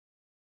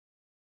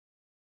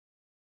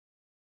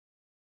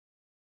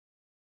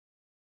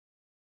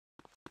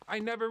I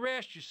never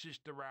asked your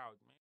sister out,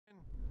 man.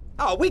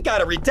 Oh, we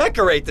gotta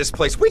redecorate this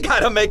place. We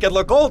gotta make it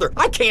look older.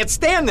 I can't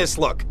stand this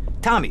look.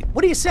 Tommy,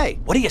 what do you say?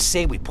 What do you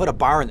say we put a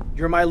bar in the...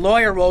 You're my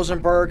lawyer,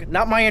 Rosenberg,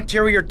 not my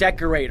interior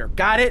decorator.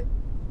 Got it?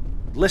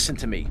 Listen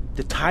to me.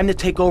 The time to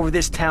take over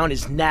this town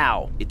is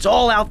now. It's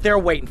all out there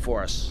waiting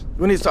for us.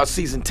 We need to start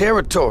seizing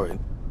territory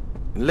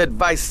and let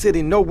Vice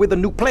City know we're the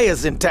new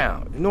players in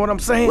town. You know what I'm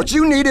saying? What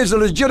you need is a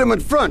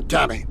legitimate front,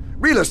 Tommy.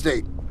 Real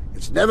estate.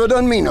 It's never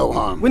done me no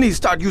harm. We need to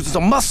start using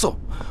some muscle,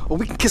 or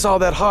we can kiss all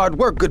that hard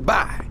work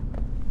goodbye.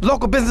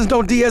 Local business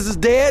know Diaz is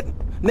dead,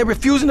 and they're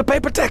refusing to pay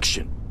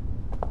protection.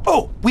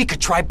 Oh, we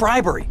could try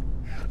bribery.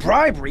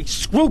 Bribery?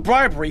 Screw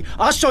bribery.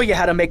 I'll show you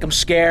how to make them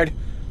scared.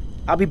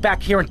 I'll be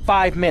back here in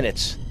 5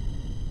 minutes.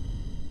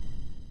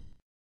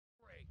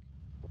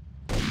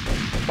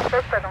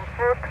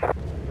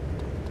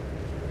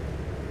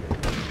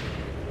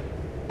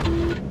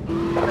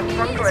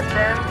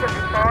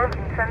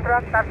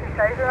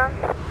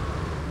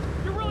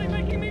 You're really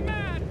making me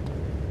mad!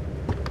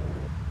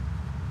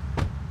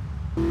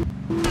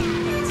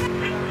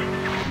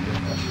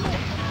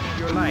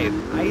 Your life.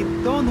 I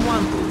don't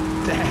want to.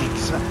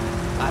 Thanks.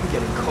 I'm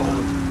getting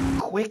cold.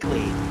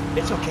 Quickly.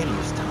 It's okay to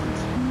use tongues.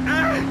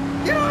 Ah!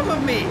 Get off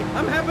of me!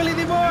 I'm happily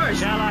divorced!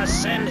 Shall I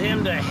send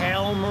him to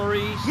hell,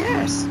 Maurice?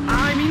 Yes!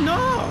 I mean,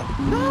 no!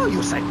 No,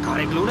 you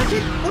psychotic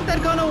lunatic! Put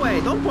that gun away!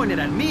 Don't point it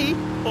at me!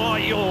 Or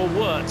your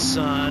what,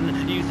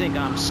 son? You think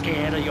I'm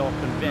scared of your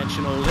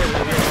conventional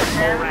liberal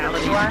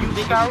morality? You think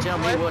you can tell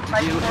me what to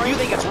do? You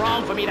think it's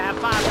wrong for me to have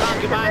 5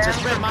 concubines and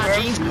spread my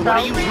genes?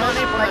 Want to use money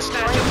from the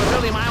statue for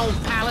building my own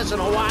palace in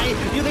Hawaii?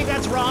 You think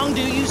that's wrong,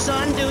 do you,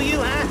 son? Do you,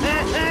 huh?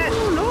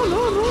 No,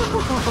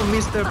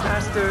 Mr.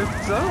 Pastor.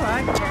 It's all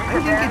right. I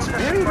think it's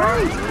very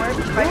right.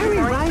 Very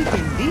right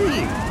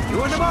indeed.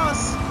 You're the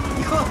boss.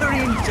 You're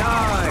in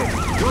charge.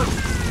 You're...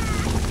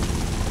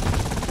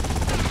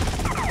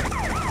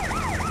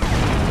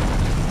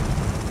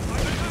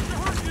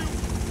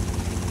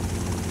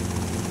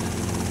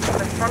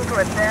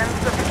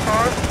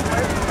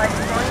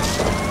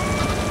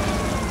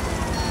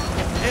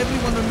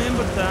 Everyone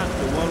remembered that.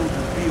 The world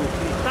will be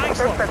okay. Thanks,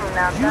 Lord.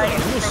 You are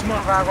real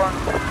smart.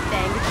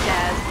 Thanks,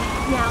 Jazz.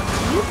 Now,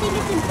 do you think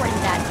it's important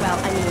that, well,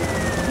 I mean,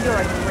 you're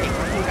a great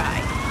looking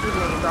guy, even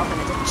though your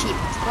girlfriend is a cheap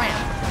scram,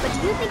 but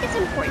do you think it's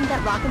important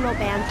that rock and roll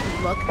bands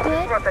look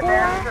good, or is it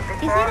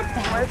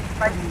about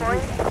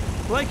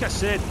the Like I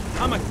said,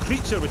 I'm a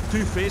creature with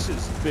 2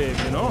 faces, babe,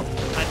 you know?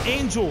 An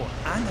angel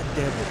and a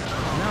devil.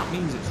 And that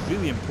means it's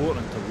really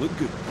important to look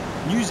good.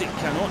 Music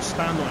cannot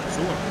stand on its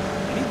own.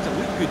 You need to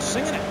look good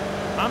singing it.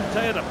 I'm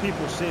tired of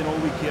people saying all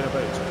we care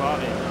about is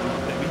partying,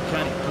 that we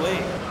can't play.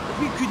 If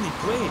we couldn't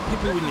play,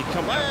 people wouldn't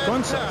come to our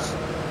concerts.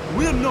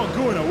 We're not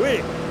going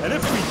away, and if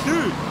we do,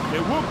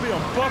 it won't be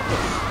on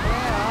purpose.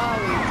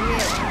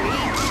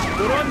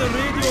 We're on the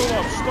radio,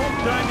 love. Stop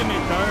dragging me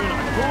down.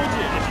 I told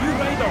you, if you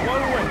ride a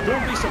whirlwind,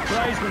 don't be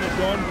surprised when the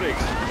dawn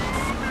breaks.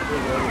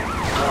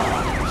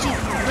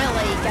 She's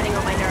really getting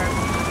on my nerves.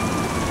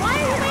 Why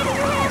are you waving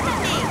your hands at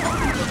me?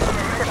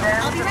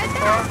 I'll be right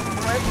back.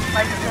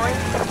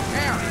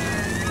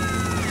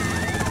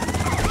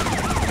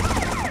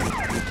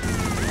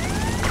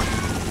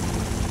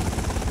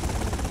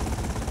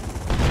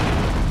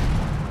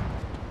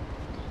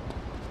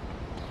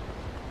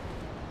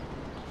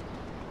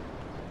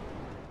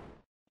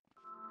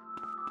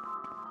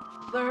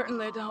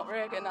 Certainly don't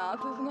recognize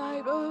this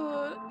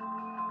neighborhood.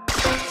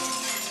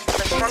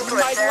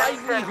 My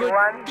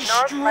livelihood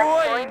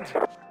destroyed!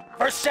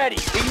 Vercetti,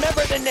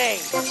 remember the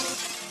name!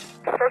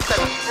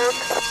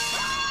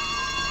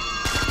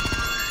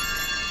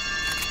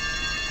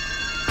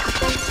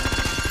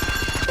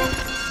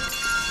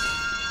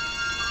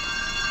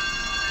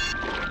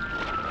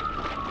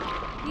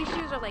 These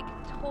shoes are like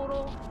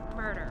total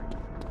murder.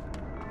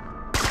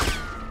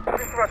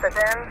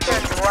 Rotterdam,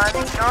 21,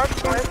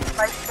 northwest,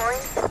 5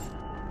 points.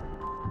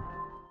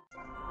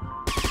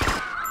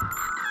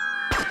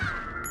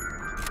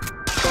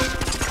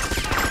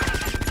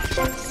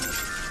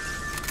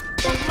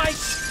 My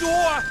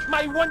store!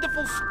 My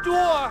wonderful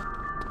store!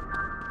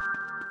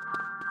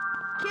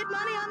 Kid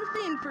money on the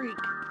scene, freak.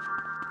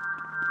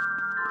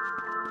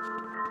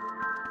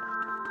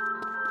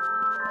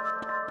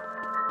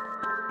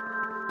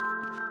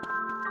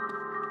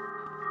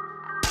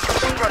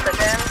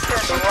 Rotterdam,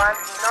 21,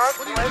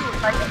 northwest,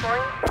 5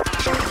 points.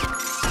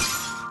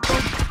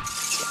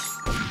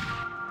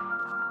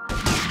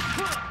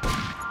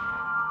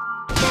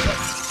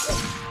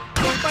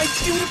 My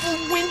beautiful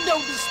window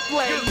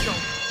display!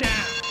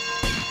 Down.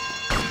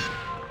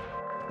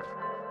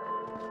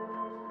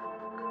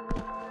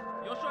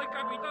 Yo soy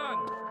capitán.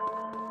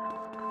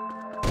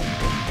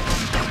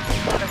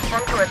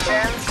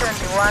 Rotterdam,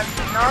 21,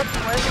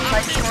 northwest,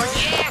 5 points.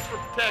 Air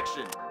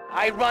protection!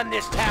 I run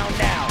this town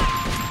now.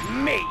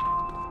 Me!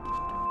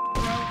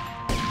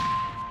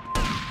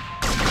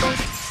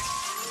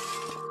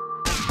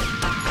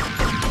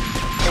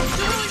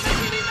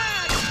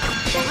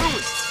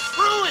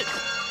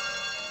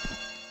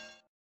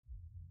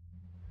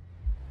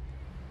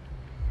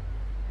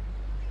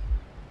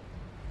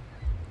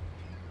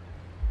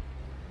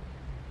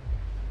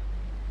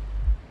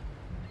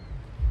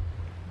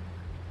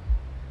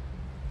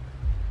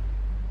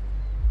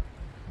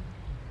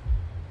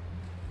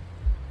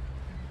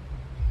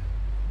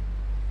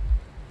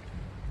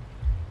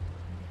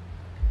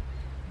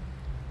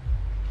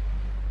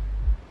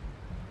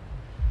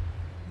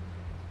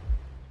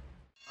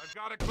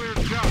 Got a clear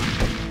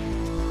shot.